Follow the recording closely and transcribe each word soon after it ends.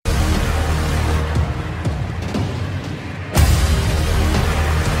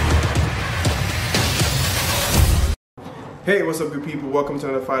Hey, what's up, good people? Welcome to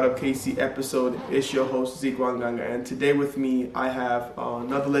another FIREDUP KC episode. It's your host, Zeke Wanganga, and today with me, I have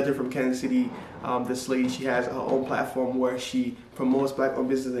another legend from Kansas City. This lady, she has her own platform where she promotes Black-owned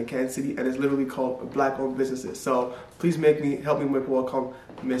businesses in Kansas City, and it's literally called Black-owned Businesses. So please help me welcome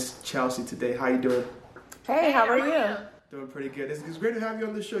Miss Chelsea today. How you doing? Hey, how are you? Doing pretty good. It's great to have you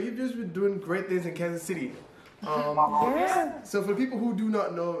on the show. You've just been doing great things in Kansas City. Yeah. So for the people who do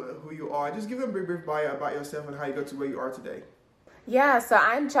not know who you are, just give them a brief bio about yourself and how you got to where you are today. Yeah, so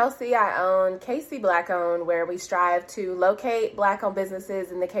I'm Chelsea. I own KC Black Owned, where we strive to locate Black-owned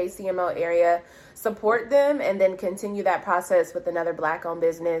businesses in the KCMO area, support them, and then continue that process with another Black-owned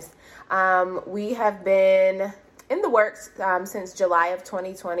business. We have been in the works since July of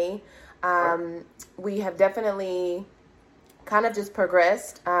 2020. We have definitely kind of just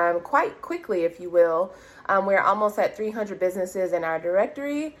progressed quite quickly, if you will. We're almost at 300 businesses in our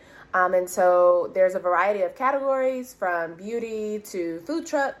directory. And so there's a variety of categories, from beauty to food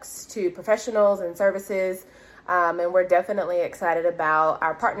trucks to professionals and services. And we're definitely excited about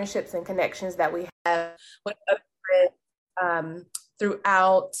our partnerships and connections that we have with other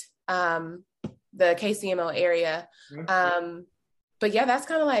throughout the KCMO area. But yeah, that's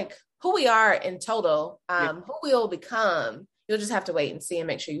kind of like who we are in total. Who we'll become. You'll just have to wait and see and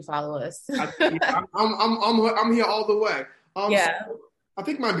make sure you follow us. I'm here all the way. Yeah. So I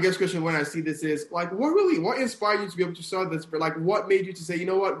think my biggest question when I see this is like, what inspired you to be able to start this? But like, what made you to say, you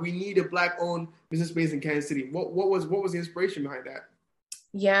know what, we need a Black-owned business space in Kansas City? What was the inspiration behind that?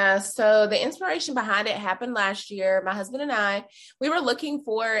 Yeah, so the inspiration behind it happened last year. My husband and I, we were looking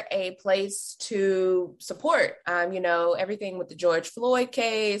for a place to support, everything with the George Floyd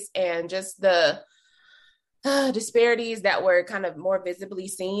case and just the disparities that were kind of more visibly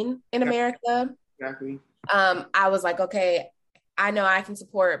seen in America. Exactly. I was like, okay, I know I can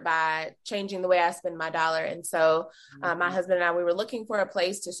support by changing the way I spend my dollar. And so my husband and I, we were looking for a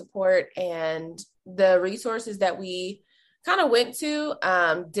place to support, and the resources that we kind of went to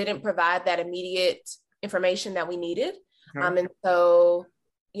didn't provide that immediate information that we needed. And so,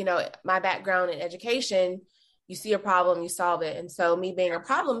 my background in education, you see a problem, you solve it. And so me being a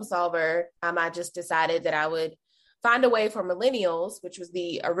problem solver, I just decided that I would find a way for millennials, which was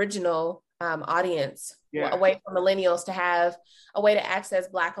the original audience, a way for millennials to have a way to access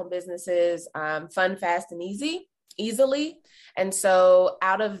Black-owned businesses, fun, fast, and easily. And so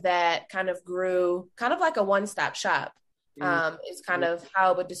out of that kind of grew kind of like a one-stop shop, is kind of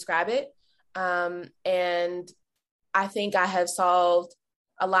how I would describe it. And I think I have solved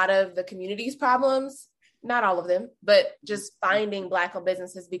a lot of the community's problems, not all of them, but just finding Black-owned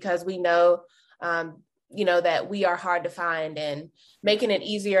businesses, because we know, that we are hard to find, and making it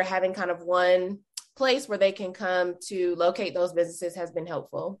easier, having kind of one place where they can come to locate those businesses has been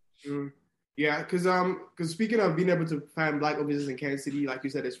helpful. Yeah, because speaking of being able to find Black-owned business in Kansas City, like you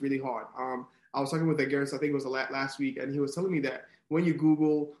said, it's really hard. I was talking with a guest, I think it was last week, and he was telling me that when you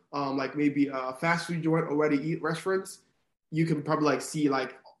Google like maybe a fast food joint or ready-to-eat restaurants, you can probably like see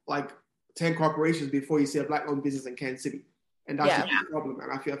like 10 corporations before you see a Black-owned business in Kansas City. And that's the problem, man.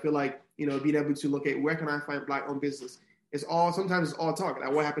 I feel like, being able to locate where can I find Black-owned business, sometimes it's all talk, like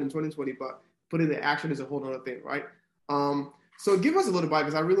what happened in 2020, but putting the action is a whole other thing, right? So give us a little bit,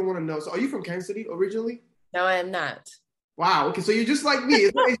 because I really want to know. So are you from Kansas City originally? No, I am not. Wow. Okay. So you're just like me.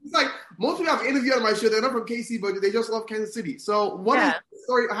 It's just like most people I've interviewed on my show, they're not from KC, but they just love Kansas City. So what is the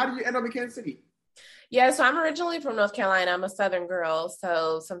story? How did you end up in Kansas City? Yeah, so I'm originally from North Carolina. I'm a Southern girl,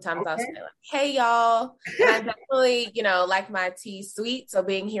 so sometimes I'll say like, "Hey, y'all," and I definitely, like my tea sweet. So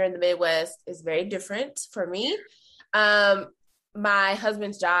being here in the Midwest is very different for me. My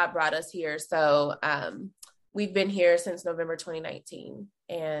husband's job brought us here, so we've been here since November 2019,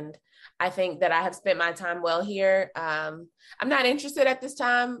 and I think that I have spent my time well here. I'm not interested at this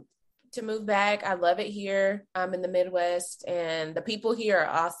time to move back. I love it here in the Midwest, and the people here are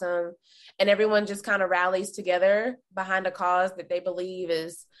awesome, and everyone just kind of rallies together behind a cause that they believe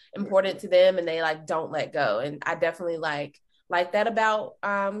is important to them, and they like don't let go. And I definitely like that about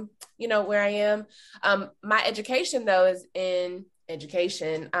where I am. My education though is in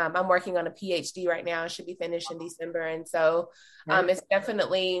education. I'm working on a PhD right now. I should be finished in December, and so it's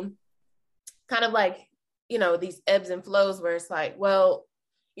definitely kind of like these ebbs and flows where it's like, well,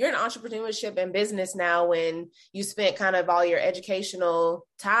 you're in entrepreneurship and business now when you spent kind of all your educational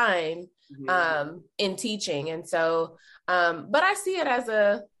time in teaching. And so, but I see it as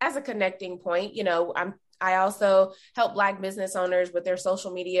a connecting point. I also help Black business owners with their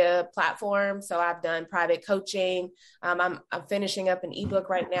social media platforms. So I've done private coaching. I'm finishing up an ebook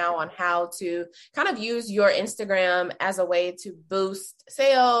right now on how to kind of use your Instagram as a way to boost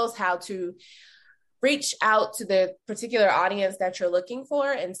sales, how to reach out to the particular audience that you're looking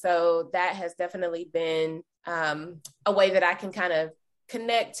for. And so that has definitely been a way that I can kind of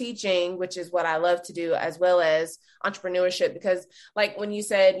connect teaching, which is what I love to do, as well as entrepreneurship. Because like when you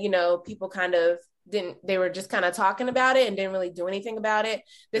said, you know, people kind of they were just kind of talking about it and didn't really do anything about it.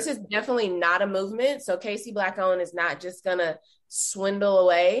 This is definitely not a movement. So KC Black Owned is not just gonna swindle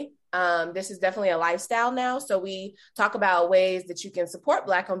away. This is definitely a lifestyle now. So we talk about ways that you can support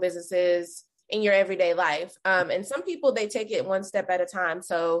Black owned businesses in your everyday life. And some people, they take it one step at a time.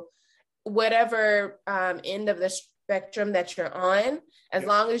 So whatever end of the spectrum that you're on, as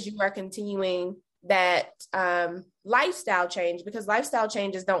long as you are continuing that lifestyle change, because lifestyle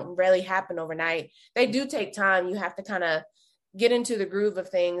changes don't really happen overnight. They do take time. You have to kind of get into the groove of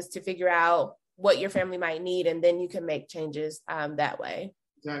things to figure out what your family might need, and then you can make changes that way.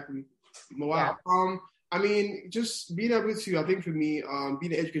 Exactly. Wow. Yeah. I mean, just being able to, I think for me,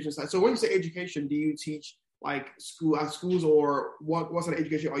 being the education side. So when you say education, do you teach like schools, or what sort of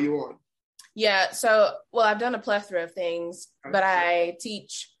education are you on? Yeah. So, well, I've done a plethora of things, but I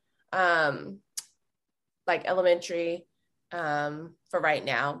teach like elementary for right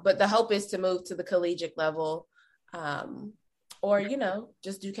now. But the hope is to move to the collegiate level, or, you know,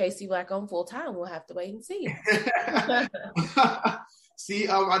 just do KC Black Owned full time. We'll have to wait and see. See,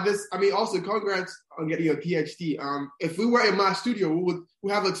 also congrats on getting your PhD. If we were in my studio,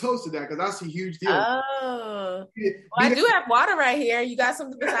 we have a toast to that, because that's a huge deal. Oh, well, I do have water right here. You got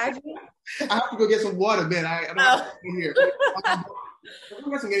something beside you? I have to go get some water, man. I don't have to be here.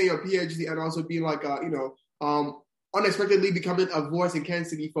 Congrats on getting your PhD, and also being like, unexpectedly becoming a voice in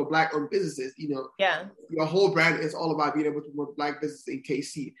Kansas City for Black-owned businesses. You know, your whole brand is all about being able to work Black businesses in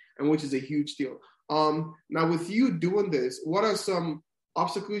KC, and which is a huge deal. Now, with you doing this, what are some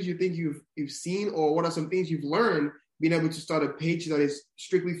obstacles you think you've seen, or what are some things you've learned being able to start a page that is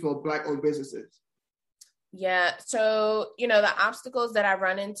strictly for Black-owned businesses? Yeah, so, you know, the obstacles that I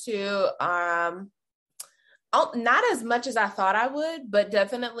run into, not as much as I thought I would, but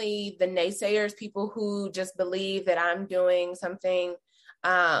definitely the naysayers, people who just believe that I'm doing something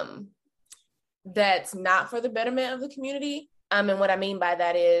that's not for the betterment of the community. And what I mean by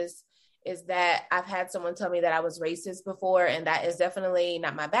that is that I've had someone tell me that I was racist before, and that is definitely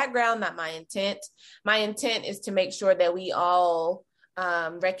not my background, not my intent. My intent is to make sure that we all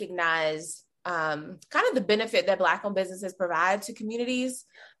recognize kind of the benefit that Black-owned businesses provide to communities,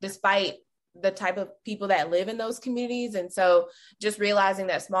 despite the type of people that live in those communities. And so just realizing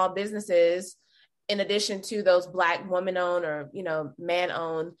that small businesses, in addition to those Black woman-owned or, you know,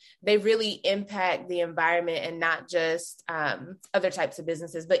 man-owned, they really impact the environment, and not just other types of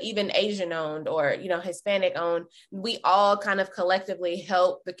businesses, but even Asian-owned or, you know, Hispanic-owned. We all kind of collectively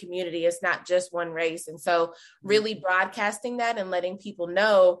help the community. It's not just one race. And so really broadcasting that and letting people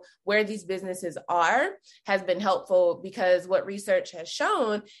know where these businesses are has been helpful, because what research has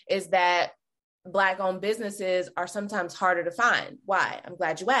shown is that Black-owned businesses are sometimes harder to find. Why? I'm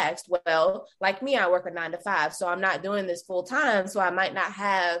glad you asked. Well, like me, I work a 9 to 5, so I'm not doing this full time. So I might not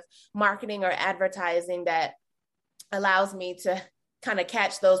have marketing or advertising that allows me to kind of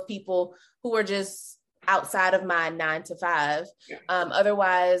catch those people who are just outside of my 9 to 5.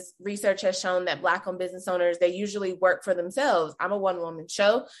 Otherwise, research has shown that Black-owned business owners, they usually work for themselves. I'm a one-woman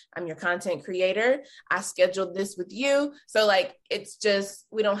show. I'm your content creator. I scheduled this with you. So like, it's just,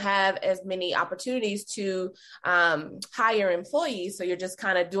 we don't have as many opportunities to hire employees. So you're just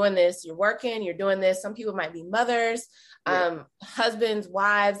kind of doing this, you're working, you're doing this. Some people might be mothers, husbands,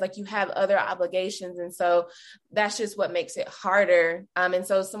 wives, like you have other obligations. And so that's just what makes it harder. And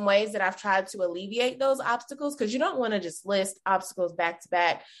so some ways that I've tried to alleviate those obstacles, because you don't want to just list obstacles back to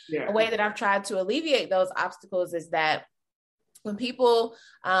back. A way that I've tried to alleviate those obstacles is that when people,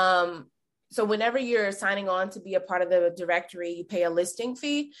 so whenever you're signing on to be a part of the directory, you pay a listing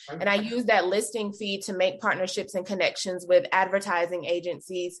fee. And I use that listing fee to make partnerships and connections with advertising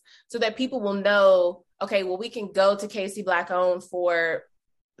agencies so that people will know, okay, well, we can go to KC Black Owned for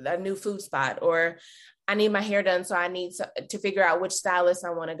a new food spot, or I need my hair done, so I need to figure out which stylist I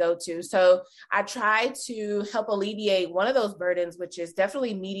want to go to. So I try to help alleviate one of those burdens, which is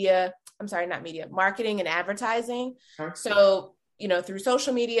definitely marketing and advertising. So, you know, through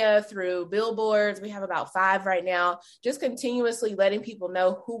social media, through billboards, we have about 5 right now, just continuously letting people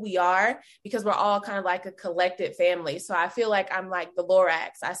know who we are, because we're all kind of like a collected family. So I feel like I'm like the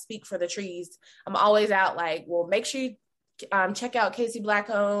Lorax. I speak for the trees. I'm always out like, well, make sure you check out KC Black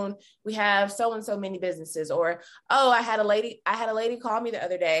Owned. We have so and so many businesses. Or, oh, I had a lady call me the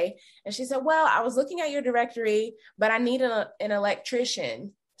other day, and she said, well, I was looking at your directory, but I need an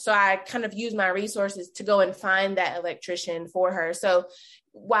electrician. So I kind of use my resources to go and find that electrician for her. So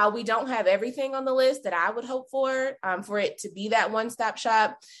while we don't have everything on the list that I would hope for it to be that one-stop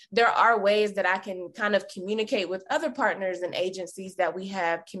shop, there are ways that I can kind of communicate with other partners and agencies that we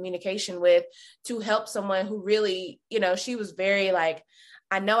have communication with to help someone who really, she was very like,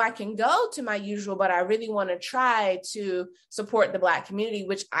 I know I can go to my usual, but I really want to try to support the Black community,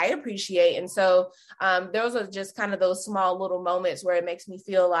 which I appreciate. And so those are just kind of those small little moments where it makes me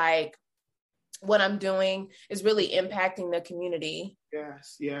feel like what I'm doing is really impacting the community.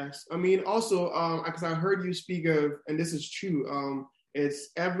 Yes. I mean, also, because I heard you speak of, and this is true, it's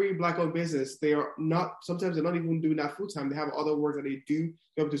every Black-owned business, sometimes they're not even doing that full-time. They have other work that they do to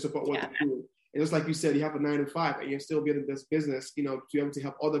be able to support what they're doing. And just like you said, you have a 9-to-5 and you're still building this business, to be able to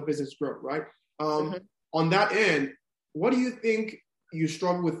help other business grow, right? On that end, what do you think you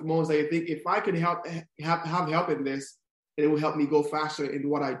struggle with most that you think if I could have help in this, it will help me go faster in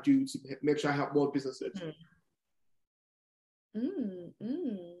what I do to make sure I help more businesses?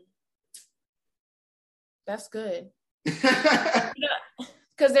 That's good.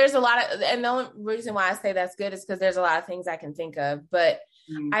 Because there's a lot of, and the only reason why I say that's good is because there's a lot of things I can think of. But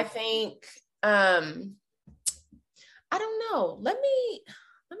I think, I don't know. Let me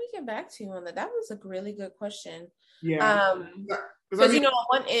get back to you on that. That was a really good question. Yeah. Because, on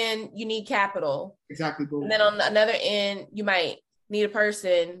one end, you need capital. Exactly. And then on another end, you might need a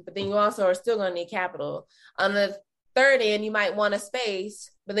person, but then you also are still going to need capital. On the third end, you might want a space,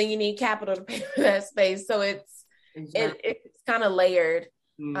 but then you need capital to pay for that space. So it's kind of layered,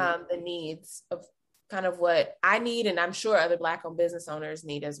 the needs of kind of what I need, and I'm sure other Black-owned business owners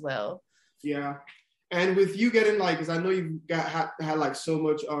need as well. Yeah. And with you getting because I know you've had so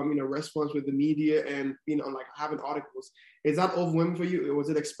much, response with the media and, having articles, is that overwhelming for you? Was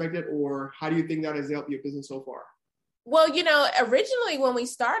it expected, or how do you think that has helped your business so far? Well, originally when we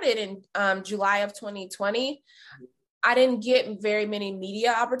started in July of 2020, I didn't get very many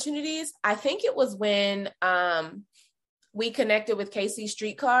media opportunities. I think it was when we connected with KC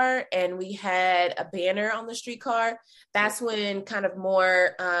Streetcar and we had a banner on the streetcar. That's when kind of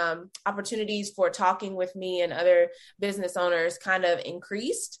more opportunities for talking with me and other business owners kind of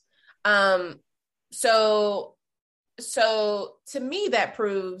increased. So to me, that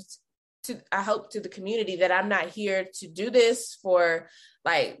proves I hope to the community that I'm not here to do this for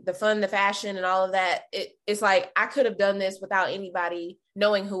like the fun, the fashion and all of that. It's like, I could have done this without anybody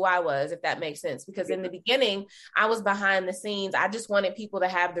knowing who I was, if that makes sense. Because in the beginning, I was behind the scenes. I just wanted people to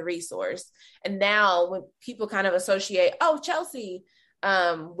have the resource. And now when people kind of associate, Chelsea,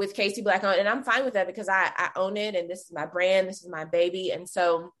 with Casey Black owned, and I'm fine with that because I own it and this is my brand, this is my baby. And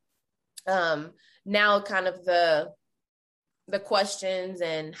so now kind of the questions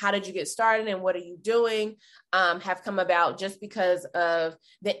and how did you get started and what are you doing have come about just because of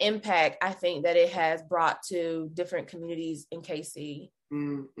the impact I think that it has brought to different communities in KC.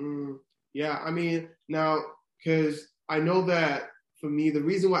 Yeah, I mean, now, because I know that for me, the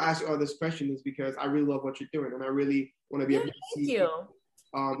reason why I asked you all this question is because I really love what you're doing and I really want to be able to see. Thank you.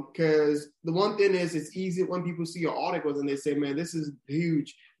 Because the one thing is, it's easy when people see your articles and they say, man, this is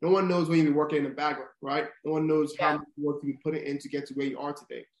huge. No one knows when you've been working in the background, right? No one knows how much work you put it in to get to where you are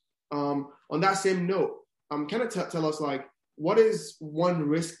today. On that same note, kind of tell us, what is one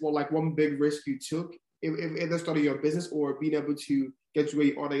risk or one big risk you took if starting your business or being able to get to where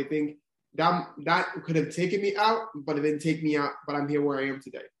you are that you think that could have taken me out, but it didn't take me out, but I'm here where I am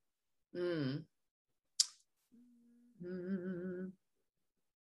today?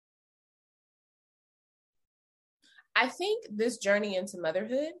 I think this journey into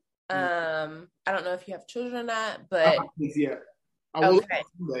motherhood, I don't know if you have children or not, but yeah. I will. Okay.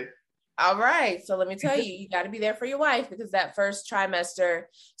 All right. So let me tell you, you got to be there for your wife because that first trimester.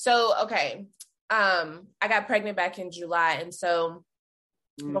 So, okay. I got pregnant back in July. And so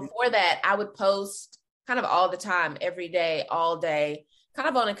before that, I would post kind of all the time, every day, all day, kind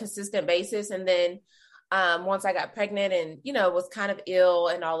of on a consistent basis. And then once I got pregnant and, was kind of ill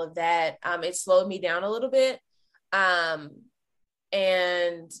and all of that, it slowed me down a little bit.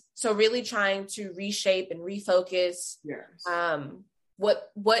 And so really trying to reshape and refocus,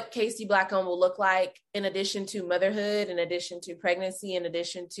 what KC Black owned will look like in addition to motherhood, in addition to pregnancy, in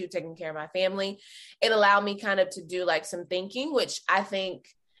addition to taking care of my family. It allowed me kind of to do some thinking, which I think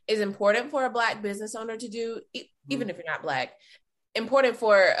is important for a Black business owner to do, even if you're not Black, important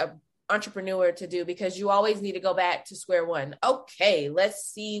for a entrepreneur to do, because you always need to go back to square one. Okay, let's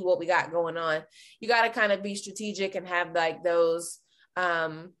see what we got going on. You got to kind of be strategic and have those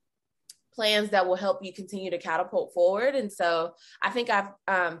plans that will help you continue to catapult forward. And so I think I've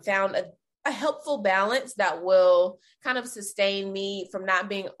found a helpful balance that will kind of sustain me from not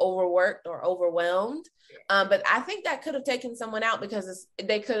being overworked or overwhelmed. But I think that could have taken someone out because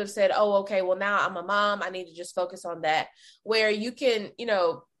they could have said, oh, okay, well, now I'm a mom. I need to just focus on that. Where you can,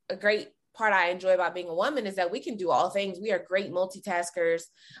 a great part I enjoy about being a woman is that we can do all things. We are great multitaskers.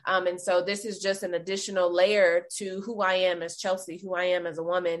 And so this is just an additional layer to who I am as Chelsea, who I am as a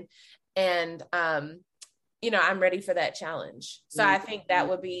woman. And, I'm ready for that challenge. So I think that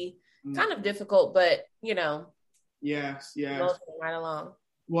would be kind of difficult, but, Yes. right along.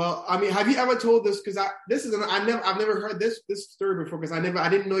 Well, I mean, have you ever told this? Because I've never heard this story before. Because I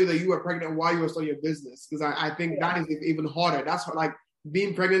didn't know that you were pregnant while you were starting your business. Because I think that is even harder. That's like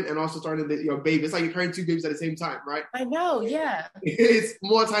being pregnant and also starting your baby. It's like you're carrying two babies at the same time, right? I know, yeah. It's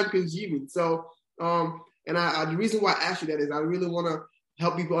more time consuming. So, and the reason why I asked you that is I really want to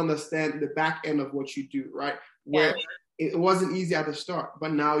help people understand the back end of what you do, right? Where it wasn't easy at the start,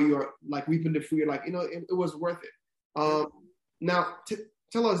 but now you're like reaping the fruit. You're like, it was worth it. Now,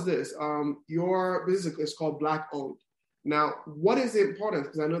 tell us this. Your business is called Black Owned. Now, what is the importance?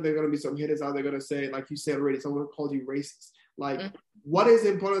 Because I know there are going to be some haters out there going to say, like you said already, someone called you racist. Like, what is the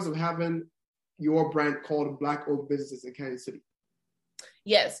importance of having your brand called Black Owned Businesses in Kansas City?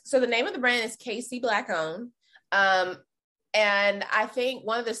 Yes. So the name of the brand is KC Black Owned. And I think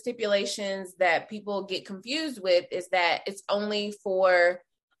one of the stipulations that people get confused with is that it's only for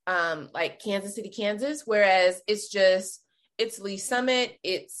like Kansas City, Kansas, whereas it's Lee Summit,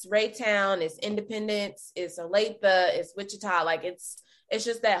 it's Raytown, it's Independence, it's Olathe, it's Wichita. Like it's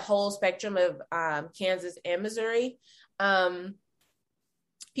just that whole spectrum of Kansas and Missouri.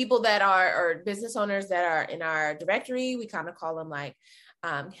 People that are business owners that are in our directory, we kind of call them like,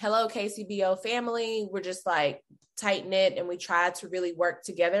 hello KCBO family. We're just like tight knit and we try to really work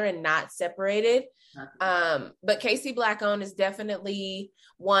together and not separated. But KC Black Owned is definitely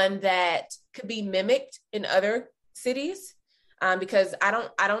one that could be mimicked in other cities. Because I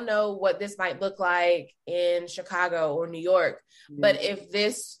don't know what this might look like in Chicago or New York, but if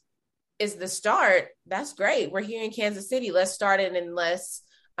this is the start, that's great. We're here in Kansas City. Let's start it and let's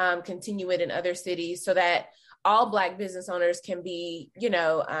continue it in other cities so that all Black business owners can be,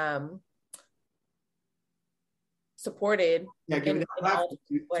 supported. Yeah, give it that platform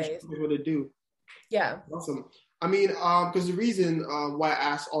to what to do. Yeah, awesome. I mean, because the reason why I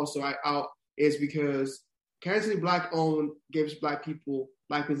asked also is because Kansas City Black Owned gives Black people,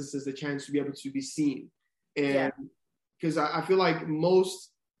 Black businesses, the chance to be able to be seen, and because I feel like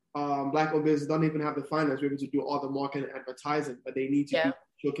most Black owned businesses don't even have the finance to be able to do all the marketing and advertising, but they need to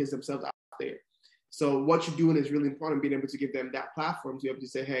showcase themselves out there. So what you're doing is really important, being able to give them that platform to be able to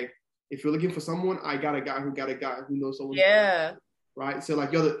say, hey, if you're looking for someone, I got a guy who knows someone. Yeah. Right. So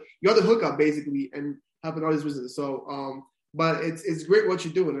like you're the hookup basically and helping all these businesses. So but it's great what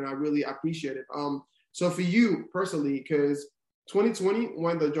you're doing and I really appreciate it. So for you personally, because 2020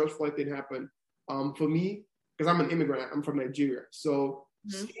 when the George Floyd thing happened, for me, because I'm an immigrant, I'm from Nigeria. So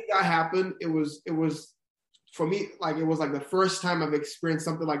seeing that happen, it was for me like it was like the first time I've experienced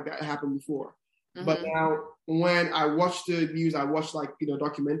something like that happen before. But now when I watch the news, I watch like,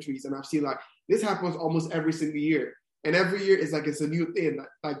 documentaries and I've seen like this happens almost every single year. And every year it's like it's a new thing.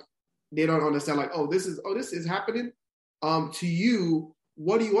 Like they don't understand like, this is happening. To you,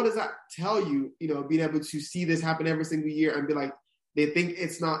 what does that tell you, being able to see this happen every single year and be like, they think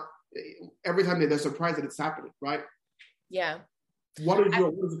it's not every time they're surprised that it's happening, right? Yeah. What is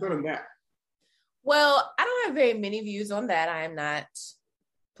your thought on that? Well, I don't have very many views on that. I am not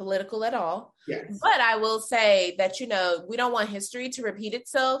political at all. Yes. But I will say that, we don't want history to repeat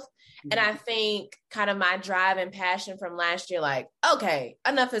itself. And I think kind of my drive and passion from last year, like, okay,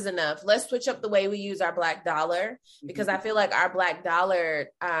 enough is enough. Let's switch up the way we use our Black dollar because I feel like our Black dollar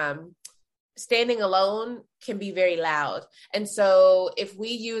standing alone can be very loud. And so if we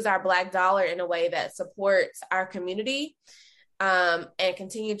use our Black dollar in a way that supports our community and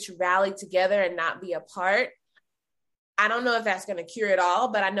continue to rally together and not be apart, I don't know if that's going to cure it all,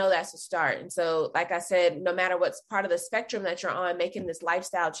 but I know that's a start. And so, like I said, no matter what's part of the spectrum that you're on, making this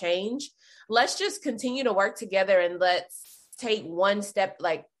lifestyle change, let's just continue to work together and let's take one step,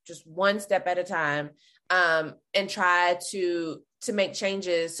 like just one step at a time, and try to make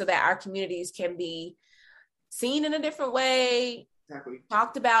changes so that our communities can be seen in a different way,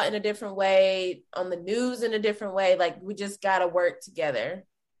 talked about in a different way, on the news in a different way. Like we just got to work together.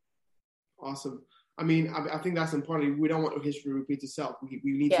 Awesome. I mean, I think that's important. We don't want history to repeat itself. We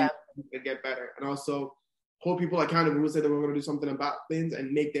need to get better, and also hold people accountable. We say that we're going to do something about things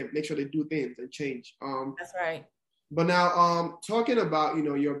and make sure they do things and change. That's right. But now, talking about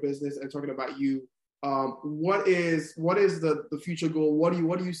your business and talking about you, what is the future goal? What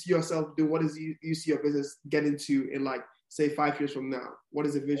do you see yourself do? What is you see your business get into in like say 5 years from now? What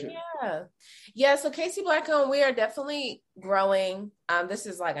is the vision? Yeah. So KC Black Owned, we are definitely growing. This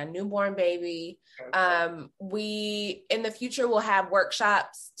is like a newborn baby. We in the future will have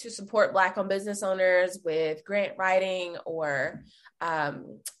workshops to support Black owned business owners with grant writing or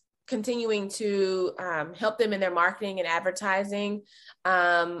continuing to help them in their marketing and advertising.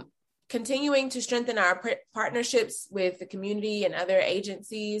 Continuing to strengthen our partnerships with the community and other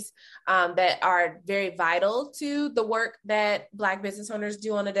agencies that are very vital to the work that Black business owners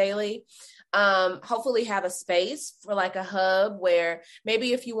do on a daily. Hopefully have a space for like a hub where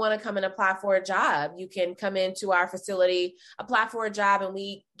maybe if you want to come and apply for a job, you can come into our facility, apply for a job, and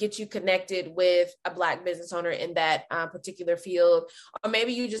we get you connected with a Black business owner in that particular field. Or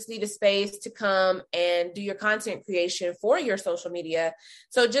maybe you just need a space to come and do your content creation for your social media.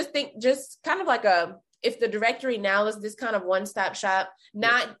 So just kind of like if the directory now is this kind of one-stop shop,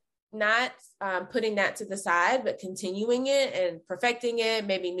 not putting that to the side, but continuing it and perfecting it,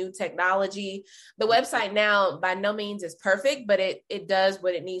 maybe new technology. The website now by no means is perfect, but it does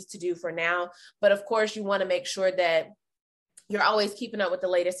what it needs to do for now. But of course, you want to make sure that you're always keeping up with the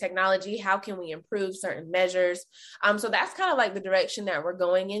latest technology. How can we improve certain measures? So that's kind of like the direction that we're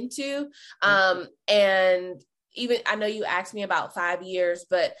going into. And even, I know you asked me about 5 years,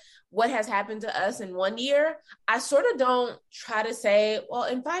 but what has happened to us in 1 year, I sort of don't try to say, well,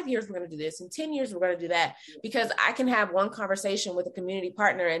 in 5 years, we're going to do this. In 10 years, we're going to do that, because I can have one conversation with a community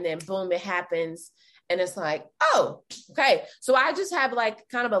partner and then boom, it happens. And it's like, oh, okay. So I just have like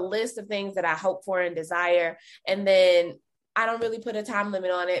kind of a list of things that I hope for and desire. And then I don't really put a time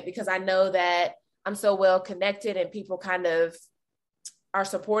limit on it, because I know that I'm so well connected and people kind of are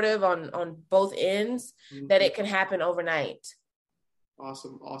supportive on both ends that it can happen overnight.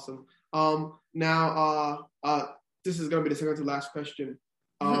 Awesome. Now, this is going to be the second to last question.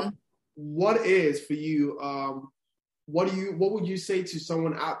 What is for you? What would you say to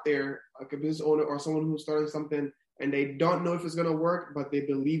someone out there, like a business owner or someone who's starting something and they don't know if it's going to work, but they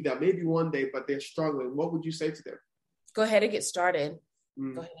believe that maybe one day, but they're struggling? What would you say to them? Go ahead and get started.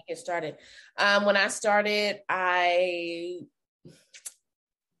 Go ahead and get started. When I started, I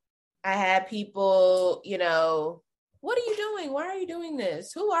had people, what are you doing? Why are you doing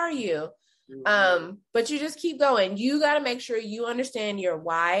this? Who are you? But you just keep going. You got to make sure you understand your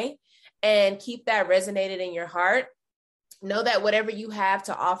why and keep that resonated in your heart. Know that whatever you have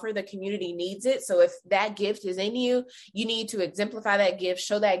to offer, the community needs it. So if that gift is in you, you need to exemplify that gift,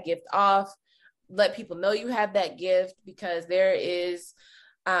 show that gift off, let people know you have that gift, because there is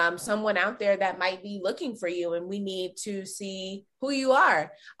someone out there that might be looking for you, and we need to see who you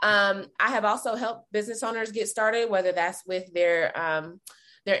are. I have also helped business owners get started, whether that's with their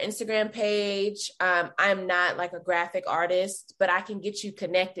Instagram page. I'm not like a graphic artist, but I can get you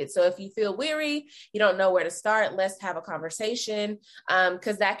connected. So if you feel weary, you don't know where to start, let's have a conversation.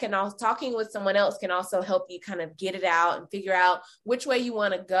 Because that can also, talking with someone else can also help you kind of get it out and figure out which way you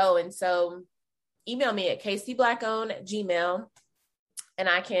want to go. And so email me at kcblackowned@gmail.com. And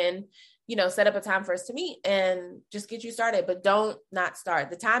I can, set up a time for us to meet and just get you started. But don't not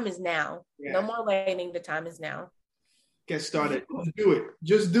start. The time is now. Yeah. No more waiting. The time is now. Get started. Just do it.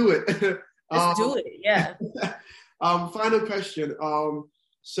 Just do it. Yeah. Final question.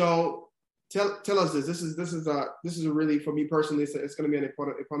 So tell us this. This is a really, for me personally, it's going to be an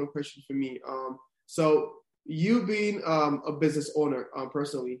important question for me. So you being a business owner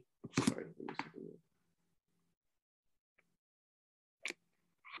personally. Sorry, let me see.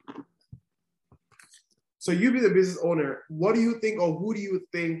 So you being a business owner, what do you think, or who do you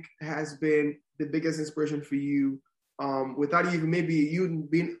think has been the biggest inspiration for you, without even maybe you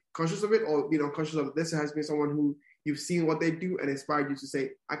being conscious of it or being unconscious of it? This has been someone who you've seen what they do and inspired you to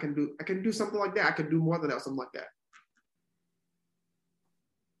say, I can do something like that. I can do more than that, something like that.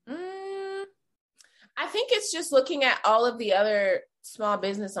 I think it's just looking at all of the other small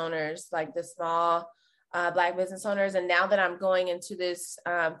business owners, like the small Black business owners. And now that I'm going into this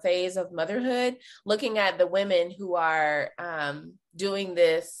phase of motherhood, looking at the women who are doing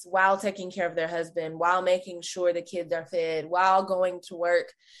this while taking care of their husband, while making sure the kids are fed, while going to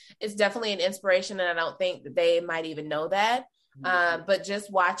work, it's definitely an inspiration. And I don't think that they might even know that. But just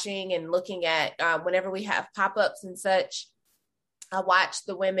watching and looking at whenever we have pop-ups and such, I watch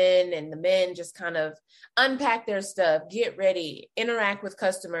the women and the men just kind of unpack their stuff, get ready, interact with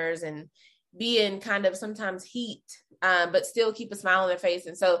customers, and be in kind of sometimes heat, but still keep a smile on their face.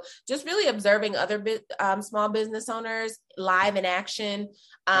 And so just really observing other small business owners live in action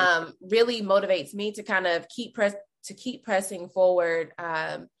really motivates me to kind of keep pressing forward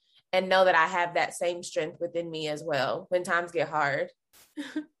and know that I have that same strength within me as well when times get hard.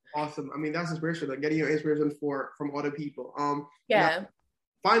 Awesome. I mean, that's inspirational. Like getting your inspiration from other people. Yeah. Now,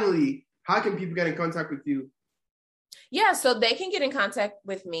 finally, how can people get in contact with you? Yeah, so they can get in contact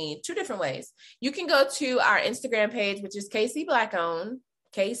with me 2 different ways. You can go to our Instagram page, which is KC Black Owned,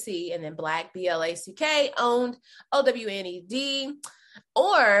 KC, and then Black, BLACK, owned, OWNED.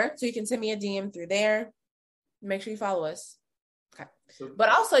 Or, so you can send me a DM through there. Make sure you follow us. Okay. But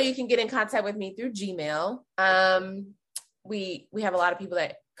also you can get in contact with me through Gmail. We have a lot of people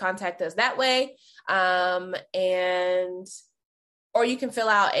that contact us that way. Or you can fill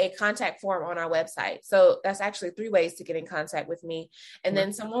out a contact form on our website. So that's actually 3 ways to get in contact with me. And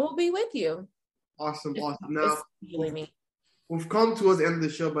then someone will be with you. Awesome. Now, we've come towards the end of the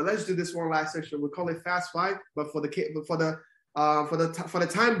show, but let's do this one last section. We'll call it Fast 5, but for the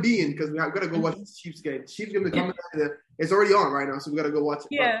time being, because we've got to go watch the Chiefs game. Chiefs game is coming out. It's already on right now, so we got to go watch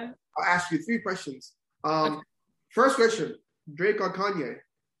it. Yeah. But I'll ask you 3 questions. First question: Drake or Kanye?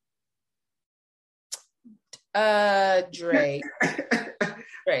 Drake.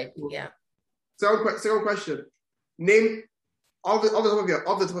 Drake. Yeah. Second question: Name off the top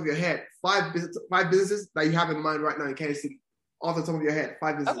of your head 5 businesses that you have in mind right now in Kansas City. Off the top of your head,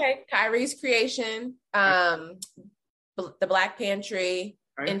 5 businesses. Okay, Kyrie's Creation, the Black Pantry,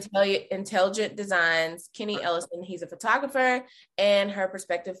 right. Intelligent Designs, Kenny Ellison, he's a photographer, and Her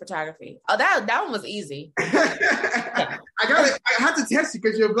Perspective Photography. Oh, that one was easy. I had to test you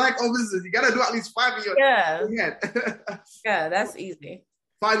because you're Black owned business. You gotta do at least 5 in your head. Yeah, that's easy.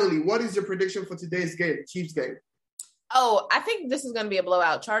 Finally, what is your prediction for today's game, Chiefs game? Oh, I think this is going to be a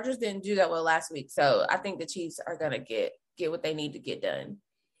blowout. Chargers didn't do that well last week, so I think the Chiefs are going to get what they need to get done.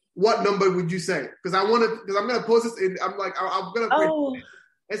 What number would you say? Because I'm going to post this in. I'm going to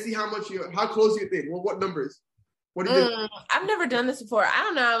let's see how close you think. Well, what numbers? What do you think? I've never done this before. I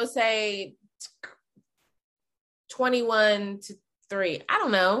don't know. I would say 21-3. I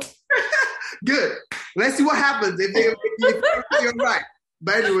don't know. Good. Let's see what happens if you're right.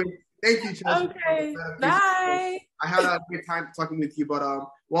 But anyway, thank you, Chelsea. Okay. Bye. I had a great time talking with you, but I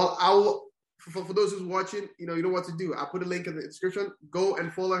will. For those who's watching, you know what to do. I'll put a link in the description. Go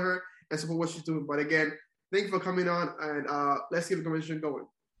and follow her and support what she's doing. But again, thank you for coming on, and let's keep the conversation going.